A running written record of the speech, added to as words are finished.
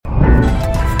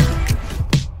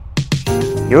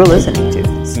You're listening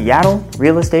to Seattle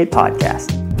Real Estate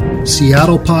Podcast.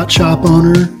 Seattle pot shop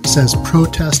owner says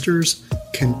protesters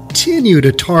continue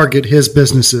to target his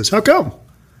businesses. How come?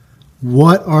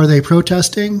 What are they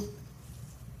protesting?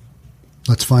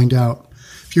 Let's find out.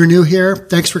 If you're new here,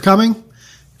 thanks for coming.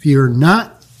 If you're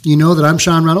not, you know that I'm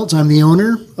Sean Reynolds. I'm the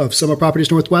owner of Summit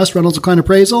Properties Northwest, Reynolds & Klein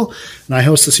Appraisal, and I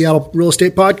host the Seattle Real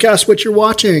Estate Podcast, which you're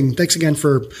watching. Thanks again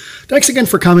for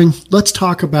coming. Let's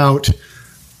talk about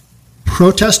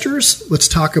protesters. Let's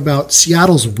talk about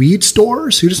Seattle's weed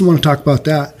stores. Who doesn't want to talk about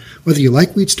that? Whether you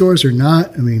like weed stores or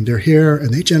not, I mean, they're here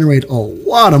and they generate a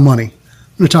lot of money.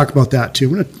 I'm going to talk about that too.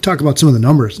 We're going to talk about some of the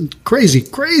numbers. Crazy,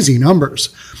 crazy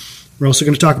numbers. We're also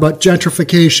going to talk about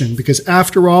gentrification because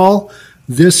after all,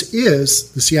 this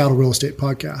is the Seattle Real Estate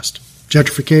Podcast.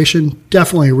 Gentrification,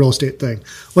 definitely a real estate thing.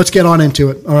 Let's get on into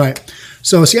it. All right.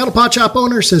 So a Seattle pot shop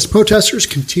owner says protesters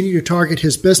continue to target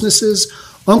his businesses.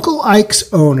 Uncle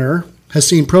Ike's owner has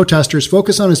seen protesters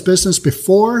focus on his business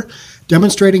before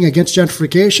demonstrating against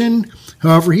gentrification.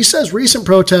 However, he says recent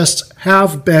protests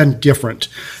have been different.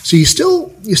 So you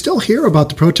still hear about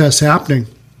the protests happening,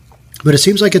 but it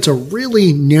seems like it's a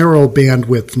really narrow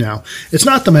bandwidth now. It's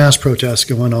not the mass protests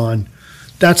going on.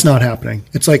 That's not happening.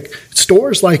 It's like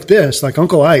stores like this, like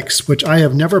Uncle Ike's, which I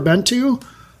have never been to.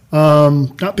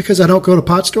 Not because I don't go to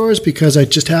pot stores, because I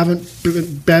just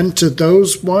haven't been to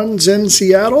those ones in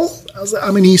Seattle.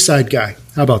 I'm an East Side guy.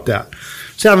 How about that?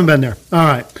 Just haven't been there. All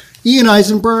right. Ian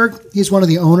Eisenberg, he's one of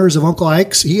the owners of Uncle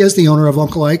Ike's. He is the owner of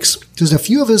Uncle Ike's. Because a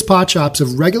few of his pot shops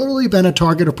have regularly been a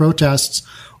target of protests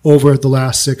over the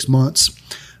last 6 months.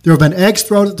 There have been eggs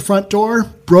thrown at the front door,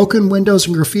 broken windows,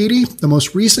 and graffiti. The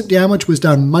most recent damage was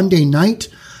done Monday night.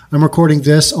 I'm recording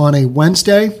this on a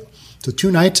Wednesday, so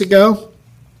 2 nights ago.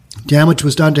 Damage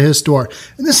was done to his store.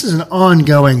 And this is an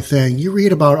ongoing thing. You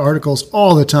read about articles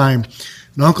all the time.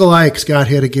 And Uncle Ike's got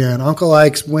hit again. Uncle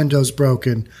Ike's windows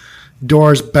broken,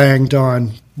 doors banged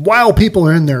on. While people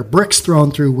are in there, bricks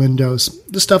thrown through windows.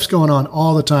 This stuff's going on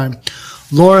all the time.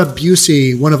 Laura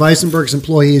Busey, one of Eisenberg's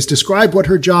employees, described what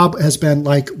her job has been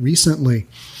like recently.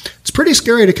 It's pretty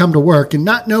scary to come to work and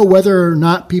not know whether or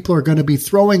not people are going to be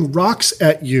throwing rocks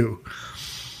at you.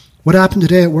 What happened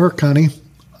today at work, honey?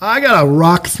 I got a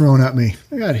rock thrown at me.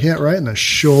 I got hit right in the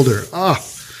shoulder.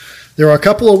 There were a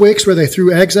couple of weeks where they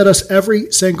threw eggs at us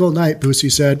every single night,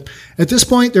 Busey said. At this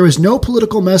point, there is no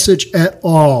political message at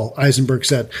all, Eisenberg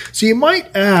said. So you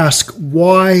might ask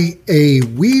why a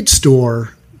weed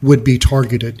store would be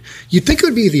targeted. You'd think it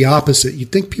would be the opposite.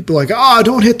 You'd think people are like,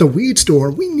 don't hit the weed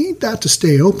store. We need that to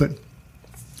stay open.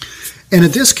 And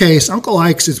in this case, Uncle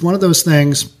Ike's is one of those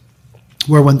things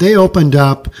where when they opened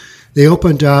up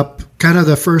kind of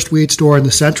the first weed store in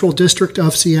the central district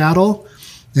of Seattle,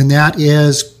 and that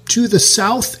is to the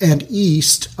south and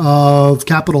east of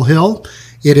Capitol Hill.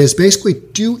 It is basically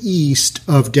due east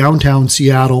of downtown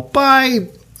Seattle by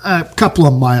a couple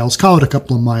of miles, call it a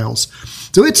couple of miles.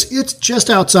 So it's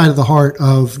just outside of the heart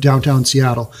of downtown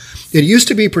Seattle. It used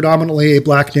to be predominantly a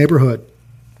black neighborhood,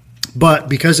 but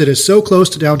because it is so close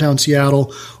to downtown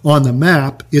Seattle on the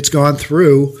map, it's gone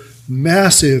through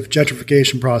massive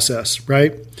gentrification process,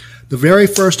 right? The very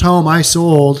first home I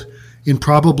sold in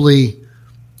probably,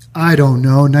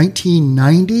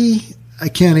 1990, I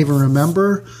can't even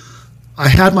remember. I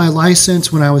had my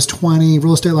license when I was 20,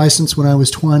 real estate license when I was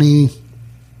 20.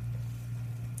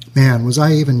 Man, was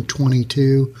I even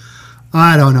 22?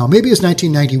 I don't know. Maybe it was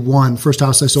 1991. First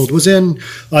house I sold was on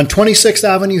 26th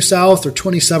Avenue South or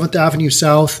 27th Avenue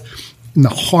South in the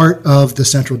heart of the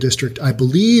Central District. I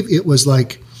believe it was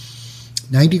like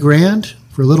 90 grand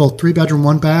for a little 3-bedroom,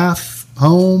 1-bath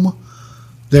home.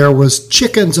 There was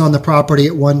chickens on the property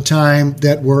at one time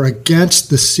that were against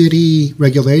the city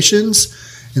regulations,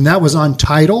 and that was on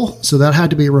title, so that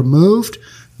had to be removed.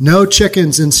 No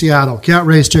chickens in Seattle. Can't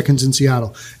raise chickens in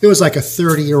Seattle. It was like a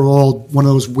 30-year-old, one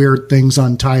of those weird things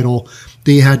on title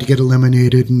that you had to get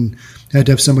eliminated and had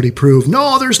to have somebody prove,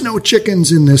 no, there's no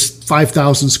chickens in this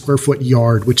 5,000 square foot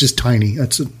yard, which is tiny.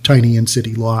 That's a tiny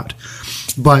in-city lot.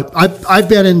 But I've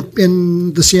been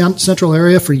in the central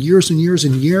area for years and years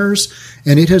and years,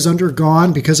 and it has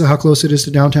undergone, because of how close it is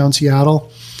to downtown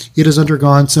Seattle, it has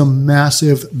undergone some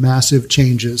massive, massive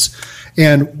changes.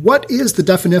 And what is the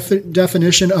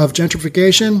definition of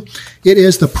gentrification? It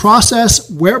is the process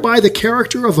whereby the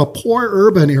character of a poor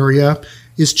urban area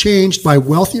is changed by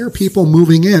wealthier people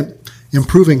moving in,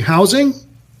 improving housing,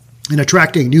 and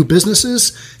attracting new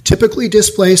businesses, typically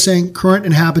displacing current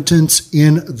inhabitants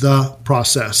in the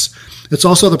process. It's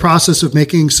also the process of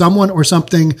making someone or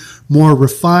something more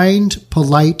refined,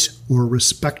 polite, or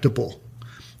respectable.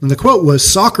 And the quote was,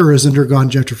 "Soccer has undergone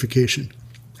gentrification."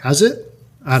 Has it?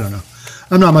 I don't know.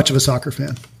 I'm not much of a soccer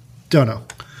fan. Don't know.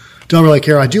 Don't really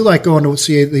care. I do like going to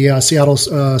see the Seattle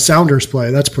Sounders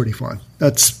play. That's pretty fun.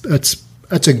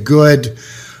 That's a good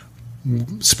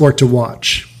sport to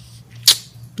watch.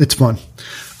 It's fun.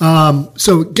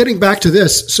 So getting back to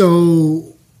this,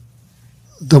 so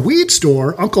the weed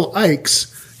store, Uncle Ike's,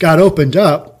 got opened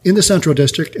up in the Central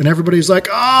District, and everybody's like,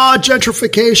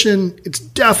 gentrification. It's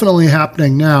definitely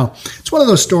happening now. It's one of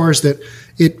those stores that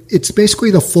it's basically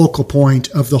the focal point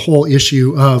of the whole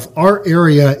issue of our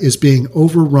area is being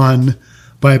overrun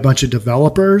by a bunch of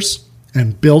developers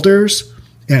and builders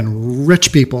and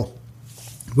rich people,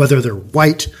 whether they're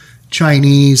white,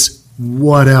 Chinese,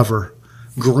 whatever,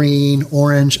 green,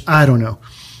 orange, I don't know.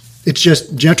 It's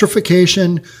just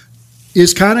gentrification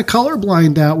is kind of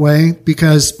colorblind that way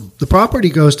because the property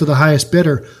goes to the highest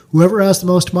bidder. Whoever has the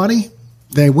most money,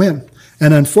 they win.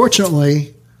 And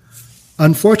unfortunately,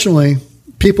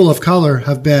 people of color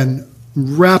have been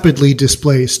rapidly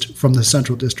displaced from the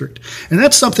Central District. And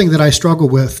that's something that I struggle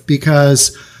with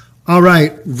because, all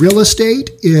right, real estate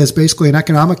is basically an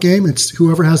economic game. It's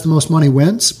whoever has the most money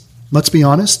wins. Let's be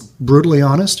honest, brutally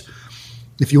honest.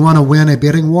 If you want to win a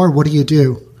bidding war, what do?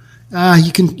 You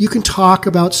can talk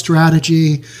about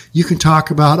strategy. You can talk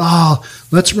about,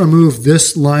 let's remove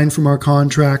this line from our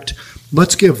contract.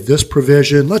 Let's give this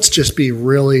provision. Let's just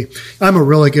I'm a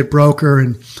really good broker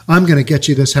and I'm going to get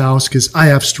you this house because I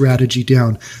have strategy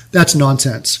down. That's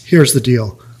nonsense. Here's the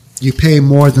deal. You pay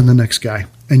more than the next guy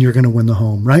and you're going to win the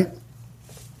home, right?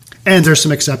 And there's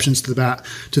some exceptions to that.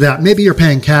 Maybe you're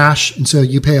paying cash, and so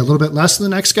you pay a little bit less than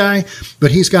the next guy,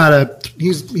 but he's doing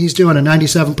a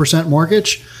 97%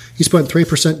 mortgage. He's putting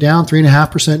 3% down,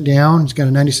 3.5% down. He's got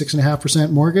a 96.5%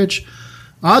 mortgage.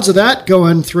 Odds of that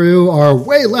going through are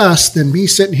way less than me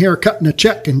sitting here cutting a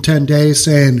check in 10 days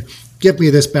saying, give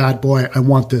me this bad boy. I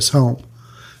want this home.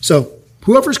 So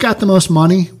whoever's got the most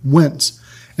money wins.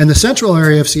 And the central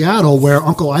area of Seattle, where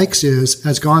Uncle Ike's is,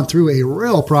 has gone through a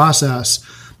real process,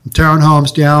 tearing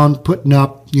homes down, putting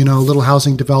up, little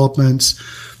housing developments,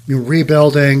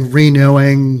 rebuilding,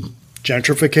 renewing,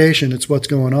 gentrification. It's what's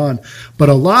going on. But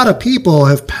a lot of people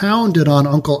have pounded on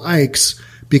Uncle Ike's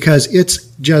because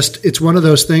it's one of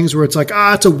those things where it's like,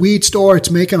 it's a weed store. It's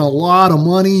making a lot of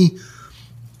money.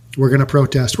 We're going to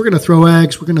protest. We're going to throw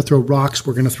eggs. We're going to throw rocks.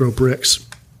 We're going to throw bricks.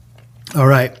 All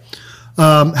right.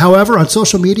 However, on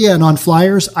social media and on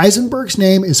flyers, Eisenberg's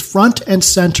name is front and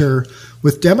center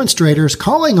with demonstrators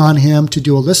calling on him to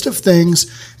do a list of things,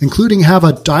 including have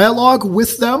a dialogue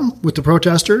with them, with the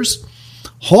protesters,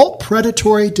 halt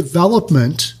predatory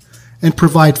development, and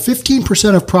provide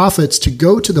 15% of profits to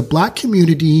go to the Black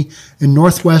Community and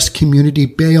Northwest Community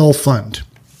Bail Fund.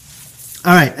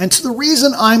 All right, and so the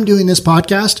reason I'm doing this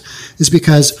podcast is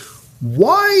because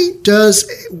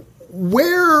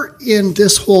where in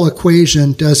this whole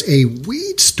equation does a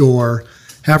weed store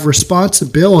have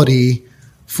responsibility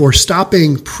for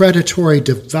stopping predatory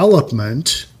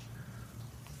development?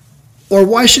 Or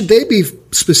why should they be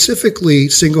specifically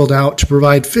singled out to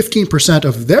provide 15%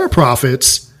 of their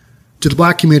profits to the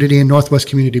Black Community and Northwest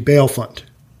Community Bail Fund?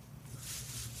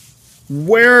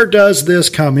 Where does this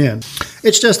come in?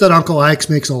 It's just that Uncle Ike's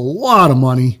makes a lot of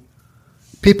money.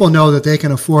 People know that they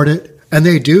can afford it, and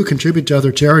they do contribute to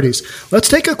other charities. Let's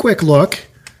take a quick look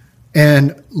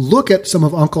and look at some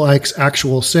of Uncle Ike's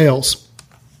actual sales.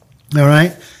 All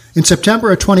right. In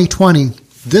September of 2020,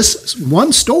 this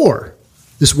one store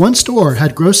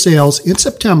had gross sales in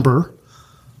September,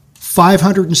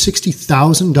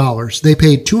 $560,000. They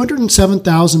paid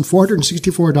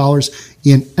 $207,464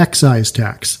 in excise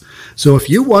tax. So if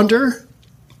you wonder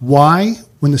why,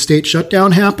 when the state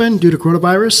shutdown happened due to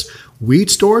coronavirus, weed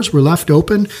stores were left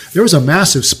open, there was a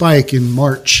massive spike in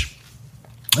March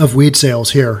of weed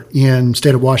sales here in the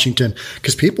state of Washington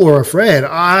because people were afraid.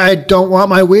 I don't want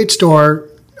my weed store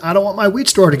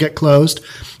to get closed.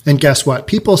 And guess what?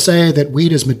 People say that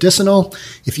weed is medicinal.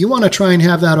 If you want to try and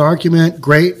have that argument,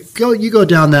 great. You go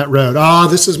down that road.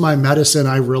 This is my medicine.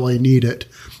 I really need it.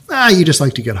 You just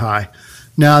like to get high.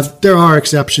 Now, there are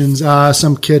exceptions.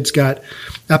 Some kids got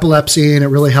epilepsy and it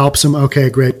really helps them. Okay,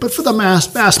 great. But for the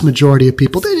vast majority of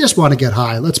people, they just want to get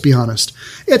high. Let's be honest.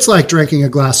 It's like drinking a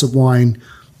glass of wine,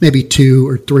 maybe 2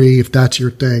 or 3 if that's your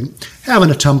thing.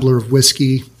 Having a tumbler of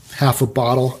whiskey, half a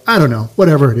bottle, I don't know,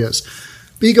 whatever it is.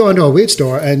 But you go into a weed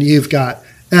store and you've got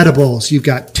edibles, you've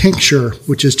got tincture,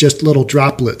 which is just little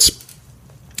droplets.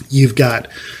 You've got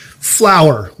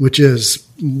flower, which is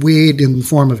weed in the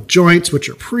form of joints, which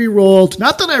are pre-rolled.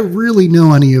 Not that I really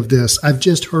know any of this. I've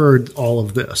just heard all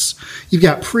of this. You've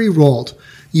got pre-rolled.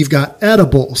 You've got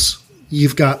edibles.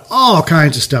 You've got all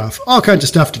kinds of stuff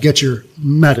to get your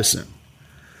medicine.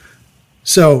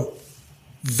 So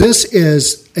This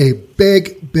is a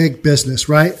big, big business,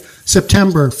 right?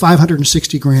 September,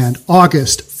 $560,000.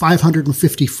 August,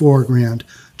 $554,000.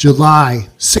 July,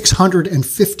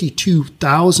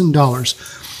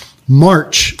 $652,000.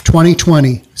 March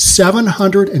 2020,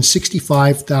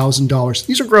 $765,000.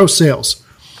 These are gross sales.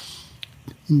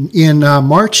 In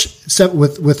March,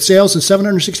 with sales of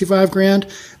 $765,000,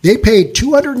 they paid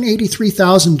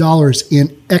 $283,000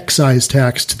 in excise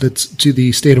tax to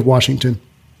the state of Washington.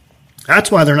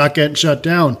 That's why they're not getting shut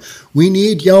down. We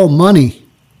need your money,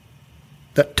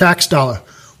 that tax dollar.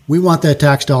 We want that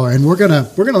tax dollar, and we're gonna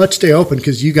let you stay open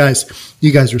because you guys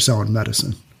are selling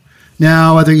medicine.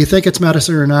 Now, whether you think it's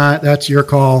medicine or not, that's your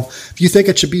call. If you think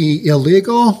it should be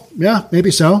illegal, yeah,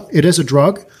 maybe so. It is a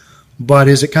drug. But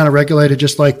is it kind of regulated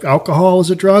just like alcohol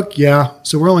is a drug? Yeah.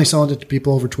 So we're only selling it to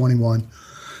people over 21.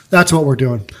 That's what we're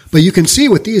doing. But you can see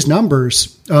with these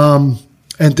numbers, and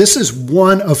this is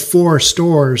one of 4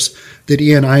 stores that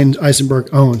Ian Eisenberg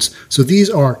owns. So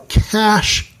these are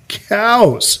cash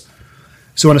cows.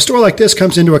 So when a store like this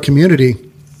comes into a community,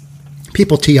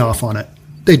 people tee off on it.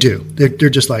 They do. They're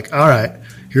just like, all right,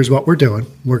 here's what we're doing.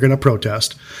 We're going to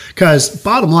protest. Because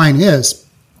bottom line is,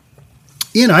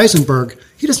 Ian Eisenberg,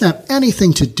 he doesn't have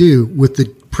anything to do with the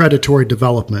predatory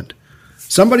development.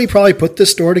 Somebody probably put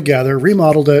this store together,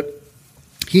 remodeled it.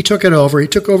 He took it over. He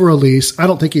took over a lease. I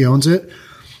don't think he owns it.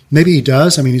 Maybe he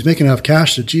does. I mean, he's making enough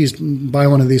cash to, buy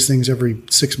one of these things every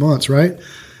 6 months, right?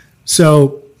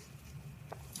 So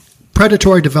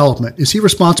predatory development. Is he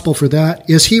responsible for that?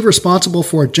 Is he responsible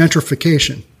for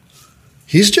gentrification?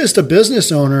 He's just a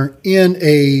business owner in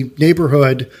a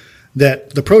neighborhood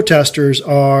that the protesters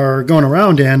are going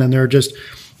around in, and they're just,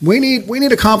 we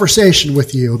need a conversation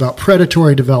with you about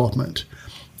predatory development.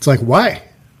 It's like, why?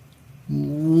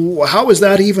 How is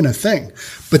that even a thing?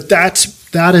 But that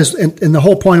is, and the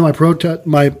whole point of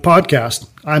my podcast,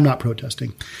 I'm not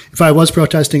protesting. If I was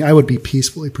protesting, I would be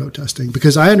peacefully protesting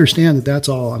because I understand that that's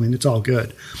all, I mean, it's all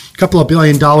good. A couple of $1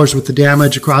 billion with the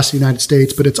damage across the United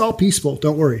States, but it's all peaceful.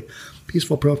 Don't worry.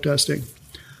 Peaceful protesting.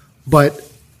 But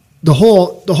the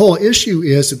whole issue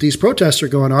is that these protests are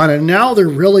going on, and now there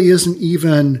really isn't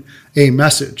even a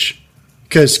message.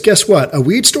 Because guess what? A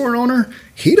weed store owner,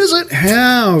 he doesn't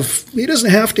have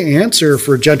to answer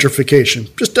for gentrification.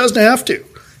 Just doesn't have to.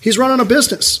 He's running a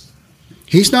business.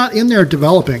 He's not in there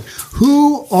developing.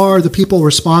 Who are the people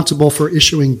responsible for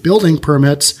issuing building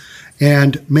permits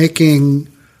and making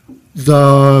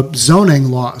the zoning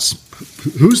laws?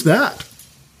 Who's that?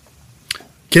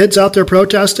 Kids out there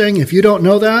protesting, if you don't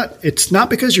know that, it's not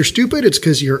because you're stupid, it's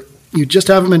because you just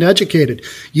haven't been educated.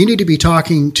 You need to be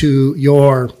talking to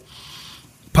your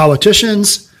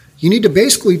politicians. You need to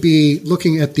basically be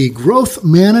looking at the Growth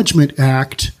Management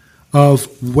Act of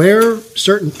where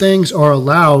certain things are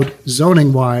allowed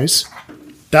zoning-wise.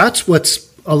 That's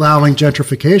what's allowing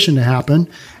gentrification to happen.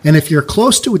 And if you're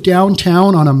close to a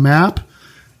downtown on a map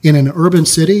in an urban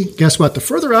city, guess what? The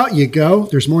further out you go,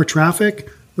 there's more traffic.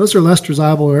 Those are less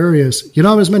desirable areas. You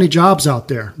don't have as many jobs out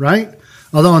there, right?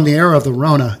 Although in the era of the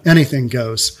Rona, anything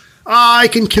goes. I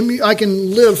can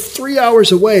live 3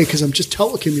 hours away because I'm just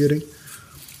telecommuting.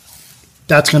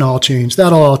 That's going to all change.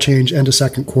 That'll all change end of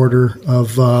second quarter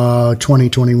of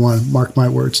 2021. Mark my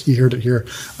words. You heard it here.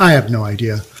 I have no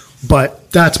idea,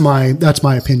 but that's my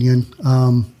opinion.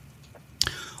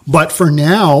 But for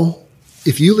now,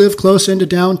 if you live close into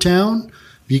downtown,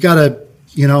 if you got a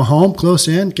home close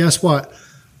in, guess what?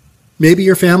 Maybe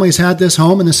your family's had this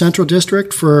home in the Central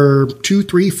District for 2,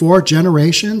 3, 4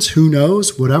 generations. Who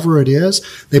knows? Whatever it is.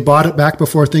 They bought it back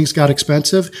before things got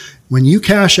expensive. When you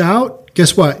cash out,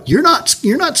 guess what? You're not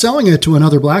selling it to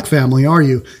another black family, are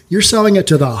you? You're selling it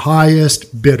to the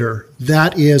highest bidder.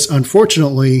 That is,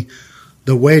 unfortunately,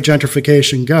 the way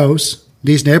gentrification goes.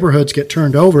 These neighborhoods get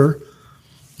turned over.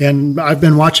 And I've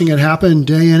been watching it happen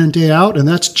day in and day out, and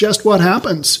that's just what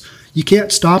happens. You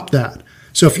can't stop that.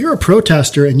 So if you're a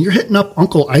protester and you're hitting up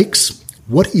Uncle Ike's,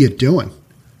 what are you doing?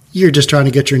 You're just trying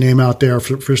to get your name out there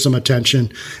for some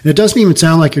attention. And it doesn't even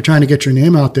sound like you're trying to get your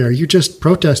name out there. You're just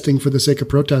protesting for the sake of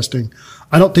protesting.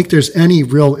 I don't think there's any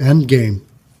real end game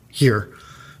here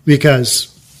because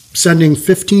sending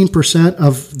 15%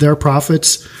 of their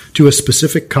profits to a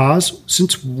specific cause,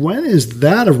 since when is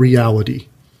that a reality?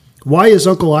 Why is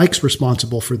Uncle Ike's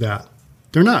responsible for that?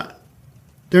 They're not.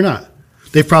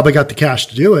 They've probably got the cash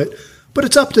to do it. But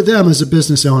it's up to them as a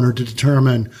business owner to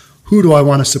determine who do I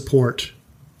want to support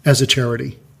as a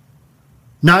charity.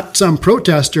 Not some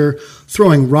protester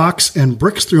throwing rocks and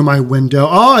bricks through my window.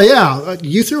 Oh, yeah,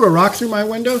 you threw a rock through my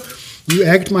window? You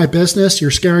egged my business?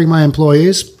 You're scaring my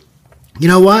employees? You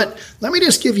know what? Let me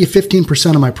just give you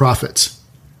 15% of my profits.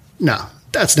 No,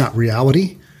 that's not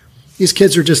reality. these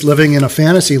kids are just living in a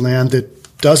fantasy land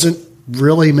that doesn't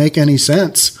really make any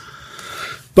sense.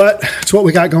 But it's what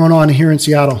we got going on here in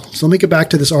Seattle. So let me get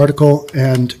back to this article,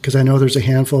 and because I know there's a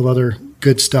handful of other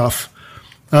good stuff.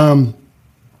 The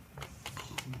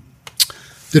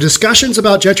discussions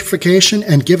about gentrification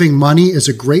and giving money is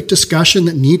a great discussion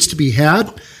that needs to be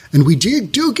had. And we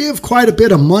do give quite a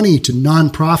bit of money to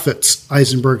nonprofits,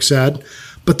 Eisenberg said.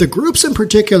 But the groups in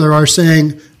particular are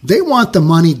saying they want the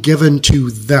money given to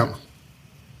them.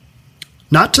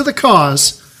 Not to the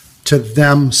cause, to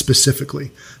them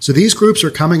specifically. So these groups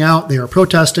are coming out, they are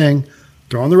protesting,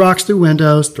 throwing the rocks through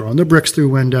windows, throwing the bricks through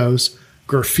windows,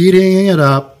 graffitiing it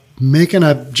up, making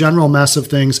a general mess of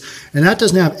things. And that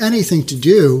doesn't have anything to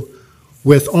do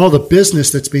with all the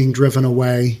business that's being driven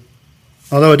away.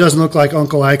 Although it doesn't look like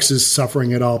Uncle Ike's is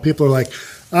suffering at all. People are like,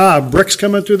 bricks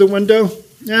coming through the window?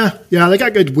 Yeah, they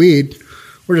got good weed.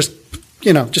 We're just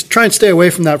try and stay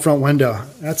away from that front window.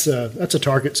 That's a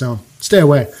target zone. Stay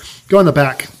away. Go in the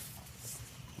back.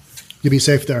 You'll be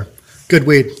safe there. Good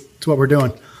weed. That's what we're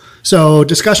doing. So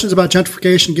discussions about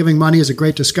gentrification, giving money is a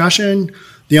great discussion.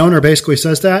 The owner basically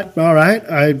says that. All right.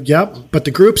 Yep. But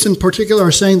the groups in particular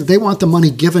are saying that they want the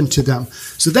money given to them.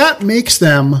 So that makes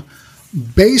them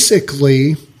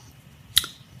basically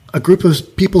a group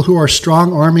of people who are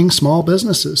strong-arming small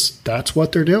businesses. That's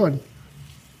what they're doing.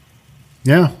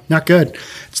 Yeah, not good.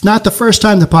 It's not the first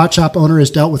time the pot shop owner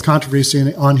has dealt with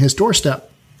controversy on his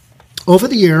doorstep. Over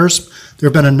the years, there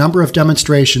have been a number of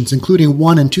demonstrations, including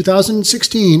one in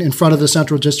 2016 in front of the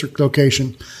Central District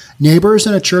location. Neighbors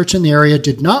and a church in the area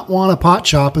did not want a pot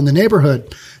shop in the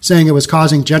neighborhood, saying it was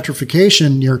causing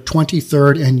gentrification near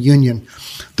 23rd and Union.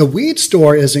 The weed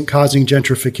store isn't causing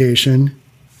gentrification.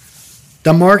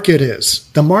 The market is.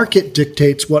 The market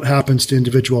dictates what happens to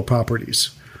individual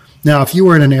properties. Now, if you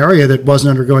were in an area that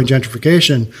wasn't undergoing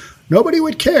gentrification, nobody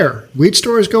would care. Weed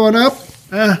store is going up.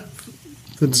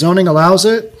 The zoning allows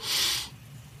it.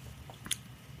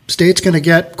 State's going to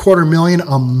get $250,000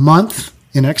 a month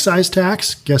in excise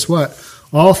tax. Guess what?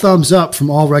 All thumbs up from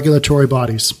all regulatory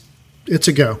bodies. It's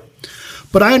a go.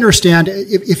 But I understand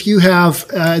if you have,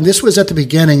 and this was at the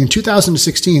beginning, in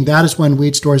 2016, that is when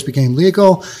weed stores became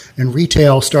legal and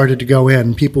retail started to go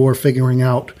in. People were figuring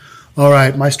out, all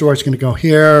right, my store is going to go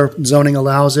here. Zoning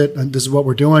allows it. And this is what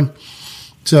we're doing.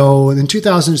 So in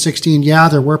 2016,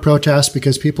 there were protests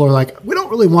because people are like, we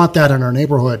don't really want that in our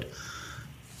neighborhood.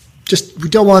 We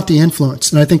don't want the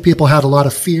influence. And I think people had a lot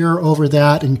of fear over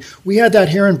that. And we had that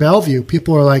here in Bellevue.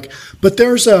 People are like, but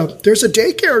there's a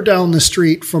daycare down the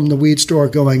street from the weed store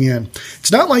going in.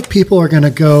 It's not like people are going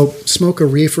to go smoke a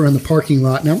reefer in the parking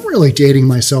lot. And I'm really dating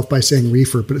myself by saying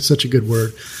reefer, but it's such a good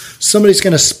word. Somebody's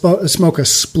going to smoke a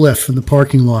spliff in the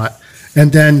parking lot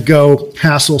and then go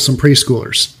hassle some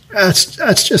preschoolers.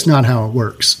 That's just not how it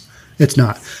works. It's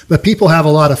not. But people have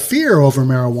a lot of fear over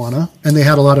marijuana, and they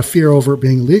had a lot of fear over it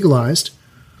being legalized.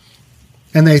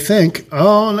 And they think,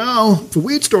 oh, no, if the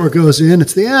weed store goes in,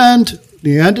 it's the end.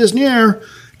 The end is near.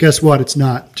 Guess what? It's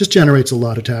not. It just generates a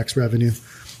lot of tax revenue.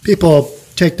 People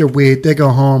take their weed, they go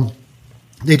home.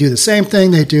 They do the same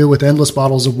thing they do with endless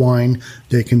bottles of wine.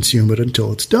 They consume it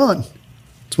until it's done.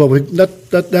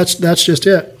 That's just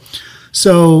it.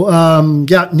 So,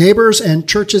 neighbors and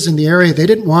churches in the area, they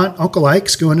didn't want Uncle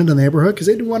Ike's going into the neighborhood because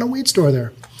they didn't want a weed store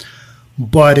there.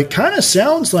 But it kind of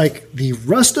sounds like the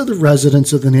rest of the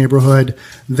residents of the neighborhood,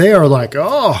 they are like,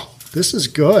 oh, this is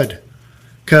good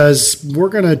because we're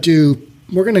going to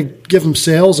give them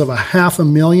sales of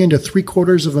 $500,000 to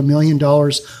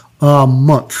 $750,000 a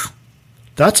month.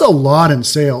 That's a lot in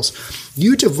sales.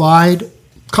 You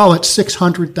call it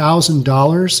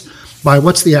 $600,000 by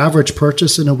what's the average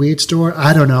purchase in a weed store?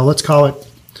 I don't know. Let's call it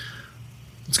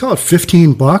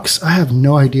 $15. I have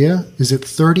no idea. Is it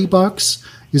 $30?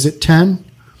 Is it 10?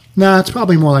 Nah, it's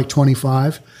probably more like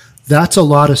 25. That's a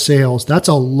lot of sales. That's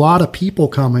a lot of people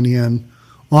coming in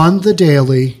on the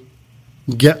daily,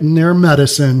 getting their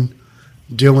medicine,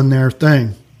 doing their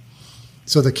thing.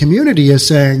 So the community is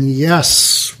saying,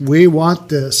 yes, we want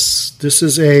this. This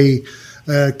is a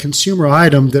consumer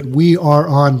item that we are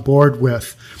on board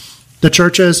with. The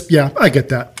churches, I get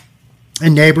that.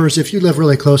 And neighbors, if you live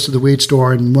really close to the weed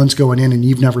store and one's going in and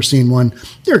you've never seen one,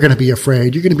 you're going to be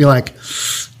afraid. You're going to be like,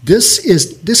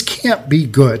 this can't be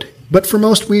good. But for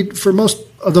most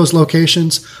of those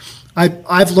locations,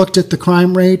 I've looked at the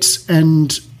crime rates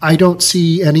and I don't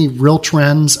see any real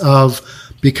trends of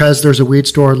because there's a weed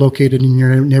store located in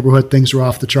your neighborhood, things are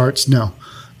off the charts. No,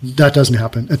 that doesn't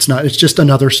happen. It's not. It's just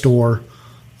another store.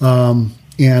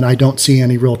 And I don't see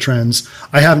any real trends.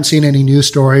 I haven't seen any news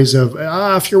stories of,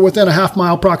 if you're within a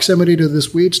half-mile proximity to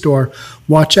this weed store,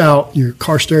 watch out. Your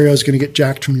car stereo is going to get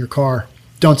jacked from your car.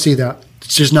 Don't see that.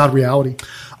 It's just not reality.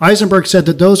 Eisenberg said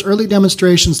that those early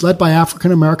demonstrations led by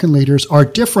African American leaders are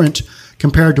different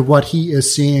compared to what he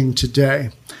is seeing today.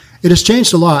 It has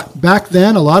changed a lot. Back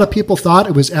then, a lot of people thought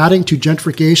it was adding to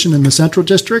gentrification in the Central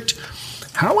District.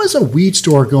 How is a weed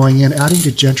store going in adding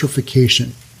to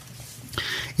gentrification?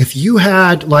 If you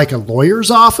had like a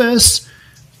lawyer's office,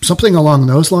 something along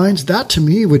those lines, that to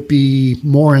me would be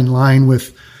more in line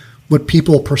with what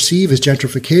people perceive as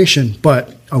gentrification.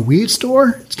 But a weed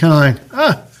store, it's kind of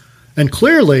like, and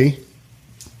clearly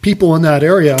people in that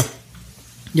area,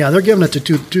 yeah, they're giving it to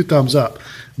two thumbs up.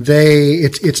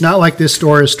 It's not like this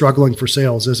store is struggling for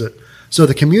sales, is it? So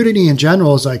the community in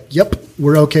general is like, yep,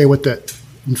 we're okay with it.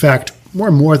 In fact,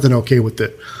 we're more than okay with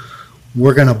it.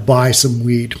 We're going to buy some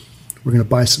weed. We're going to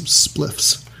buy some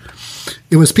spliffs.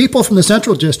 It was people from the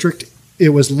Central District. It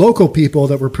was local people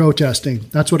that were protesting.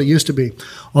 That's what it used to be.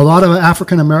 A lot of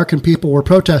African American people were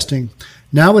protesting.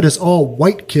 Now it is all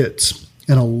white kids.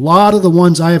 And a lot of the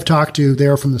ones I have talked to, they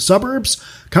are from the suburbs,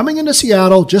 coming into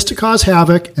Seattle just to cause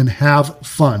havoc and have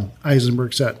fun,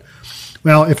 Eisenberg said.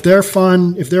 Well, if their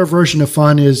version of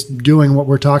fun is doing what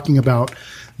we're talking about,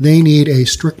 they need a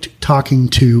strict talking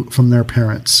to from their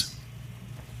parents.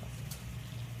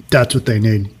 That's what they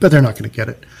need, but they're not going to get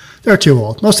it. They're too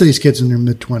old. Most of these kids in their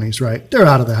mid-20s, right? They're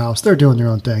out of the house. They're doing their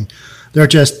own thing. They're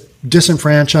just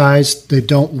disenfranchised. They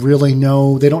don't really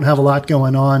know. They don't have a lot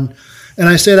going on. And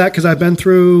I say that because I've been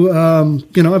through,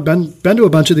 I've been to a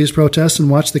bunch of these protests and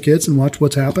watched the kids and watched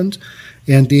what's happened.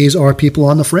 And these are people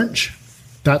on the fringe.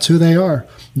 That's who they are.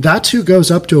 That's who goes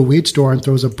up to a weed store and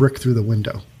throws a brick through the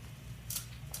window.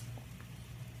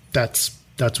 That's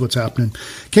what's happening.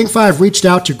 King 5 reached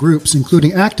out to groups,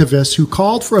 including activists, who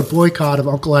called for a boycott of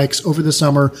Uncle Ike's over the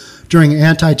summer during an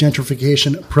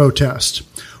anti-gentrification protest.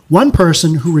 One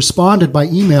person who responded by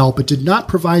email but did not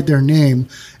provide their name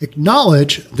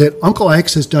acknowledged that Uncle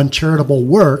Ike's has done charitable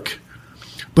work,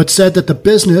 but said that the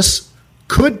business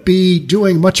could be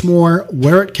doing much more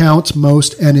where it counts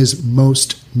most and is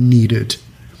most needed.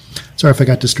 Sorry if I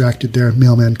got distracted there.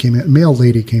 Mail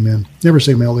lady came in. Never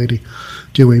say mail lady,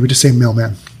 do we? We just say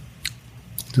mailman.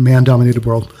 It's a man-dominated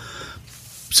world.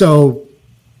 So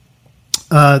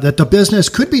that the business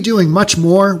could be doing much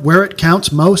more where it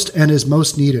counts most and is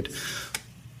most needed.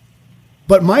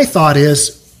 But my thought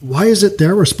is, why is it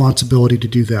their responsibility to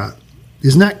do that?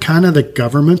 Isn't that kind of the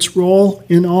government's role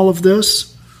in all of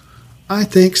this? I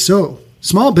think so.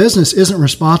 Small business isn't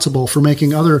responsible for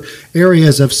making other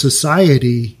areas of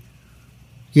society,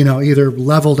 either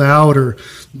leveled out or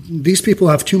these people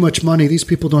have too much money. These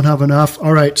people don't have enough.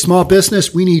 All right, small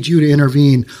business, we need you to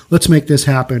intervene. Let's make this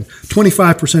happen.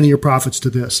 25% of your profits to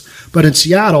this. But in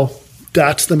Seattle,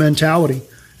 that's the mentality.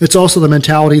 It's also the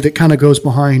mentality that kind of goes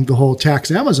behind the whole tax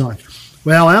Amazon.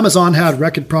 Well, Amazon had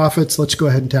record profits. Let's go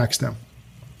ahead and tax them.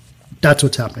 That's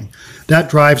what's happening. That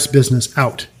drives business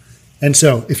out. And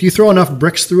so if you throw enough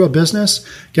bricks through a business,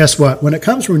 guess what? When it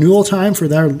comes renewal time for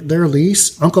their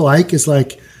lease, Uncle Ike is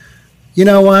like, you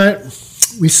know what?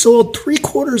 We sold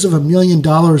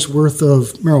 $750,000 worth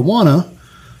of marijuana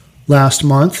last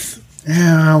month,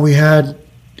 and we had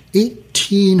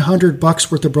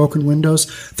 $1,800 worth of broken windows.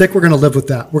 I think we're going to live with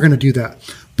that. We're going to do that.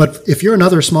 But if you're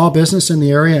another small business in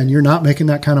the area and you're not making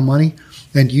that kind of money,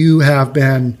 and you have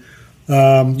been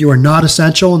you are not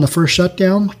essential in the first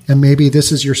shutdown, and maybe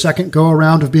this is your second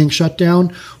go-around of being shut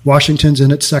down. Washington's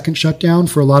in its second shutdown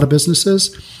for a lot of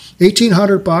businesses.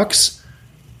 $1,800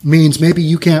 means maybe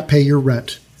you can't pay your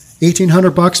rent.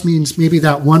 $1,800 means maybe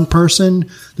that one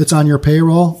person that's on your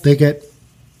payroll,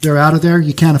 they're out of there.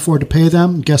 You can't afford to pay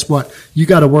them. And guess what? You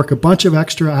got to work a bunch of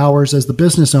extra hours as the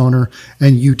business owner,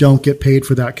 and you don't get paid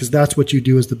for that because that's what you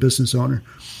do as the business owner.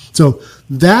 So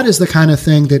that is the kind of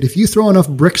thing that if you throw enough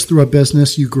bricks through a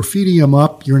business, you graffiti them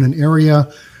up, you're in an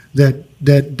area that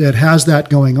has that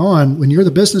going on. When you're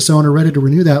the business owner ready to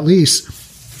renew that lease,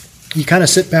 you kind of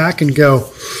sit back and go,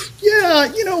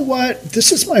 yeah, you know what?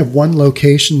 This is my one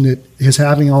location that is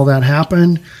having all that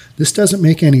happen. This doesn't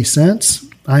make any sense.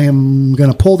 I am going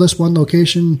to pull this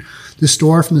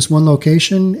store from this one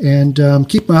location and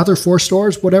keep my other 4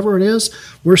 stores, whatever it is.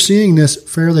 We're seeing this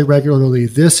fairly regularly.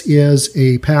 This is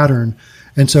a pattern.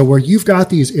 And so where you've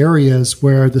got these areas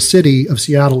where the city of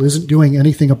Seattle isn't doing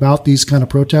anything about these kind of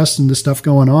protests and this stuff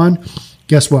going on,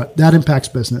 guess what? That impacts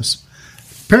business.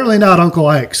 Apparently not Uncle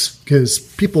Ike's, because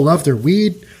people love their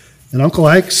weed. And Uncle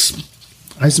Ike's,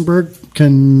 Eisenberg,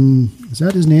 is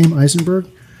that his name, Eisenberg?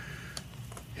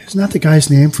 Isn't that the guy's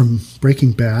name from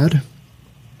Breaking Bad?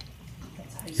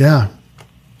 Yeah.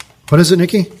 What is it,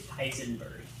 Nikki?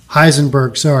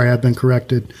 Heisenberg. Sorry, I've been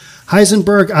corrected.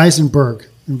 Eisenberg.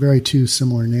 And very two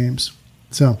similar names.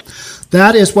 So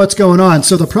that is what's going on.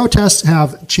 So the protests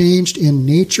have changed in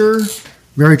nature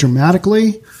very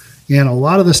dramatically. And a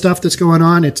lot of the stuff that's going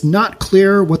on, it's not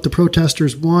clear what the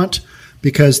protesters want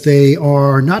because they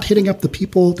are not hitting up the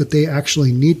people that they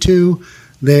actually need to.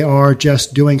 They are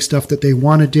just doing stuff that they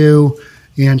want to do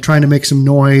and trying to make some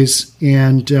noise.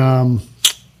 And I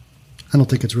don't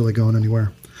think it's really going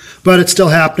anywhere. But it's still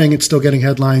happening. It's still getting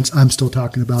headlines. I'm still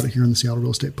talking about it here in the Seattle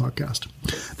Real Estate Podcast.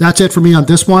 That's it for me on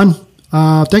this one.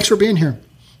 Thanks for being here.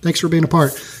 Thanks for being a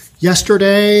part.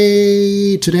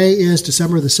 Today is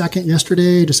December the 2nd.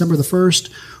 Yesterday, December the 1st,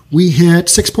 we hit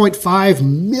 6.5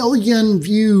 million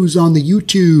views on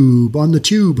the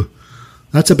tube.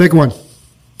 That's a big one.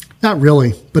 Not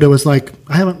really, but it was like,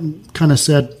 I haven't kind of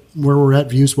said where we're at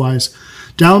views-wise.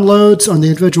 Downloads on the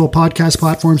individual podcast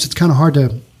platforms, it's kind of hard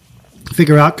to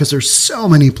figure out because there's so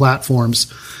many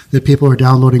platforms that people are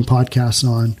downloading podcasts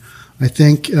on. I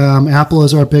think Apple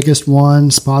is our biggest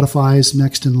one. Spotify's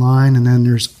next in line. And then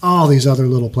there's all these other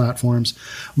little platforms.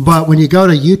 But when you go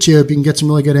to YouTube, you can get some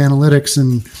really good analytics.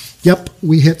 And yep,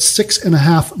 we hit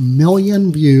 6.5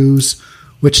 million views,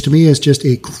 which to me is just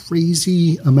a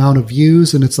crazy amount of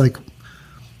views. And it's like,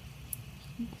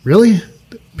 really?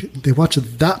 They watch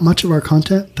that much of our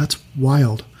content? That's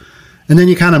wild. And then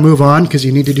you kind of move on because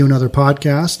you need to do another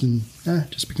podcast and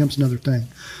it just becomes another thing.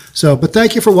 So, but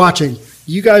thank you for watching.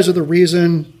 You guys are the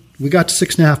reason we got to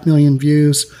 6.5 million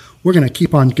views. We're going to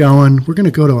keep on going. We're going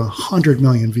to go to 100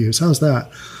 million views. How's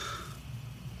that?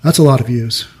 That's a lot of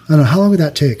views. I don't know. How long would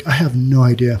that take? I have no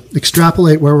idea.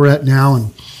 Extrapolate where we're at now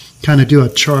and kind of do a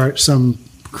chart, some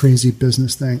crazy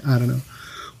business thing. I don't know.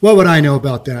 What would I know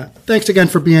about that? Thanks again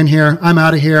for being here. I'm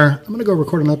out of here. I'm going to go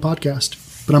record another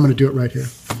podcast, but I'm going to do it right here.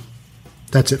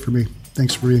 That's it for me.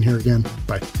 Thanks for being here again.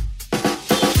 Bye.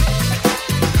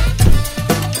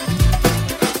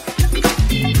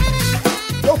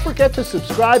 Don't forget to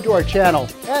subscribe to our channel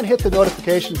and hit the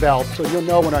notification bell so you'll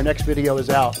know when our next video is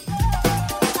out.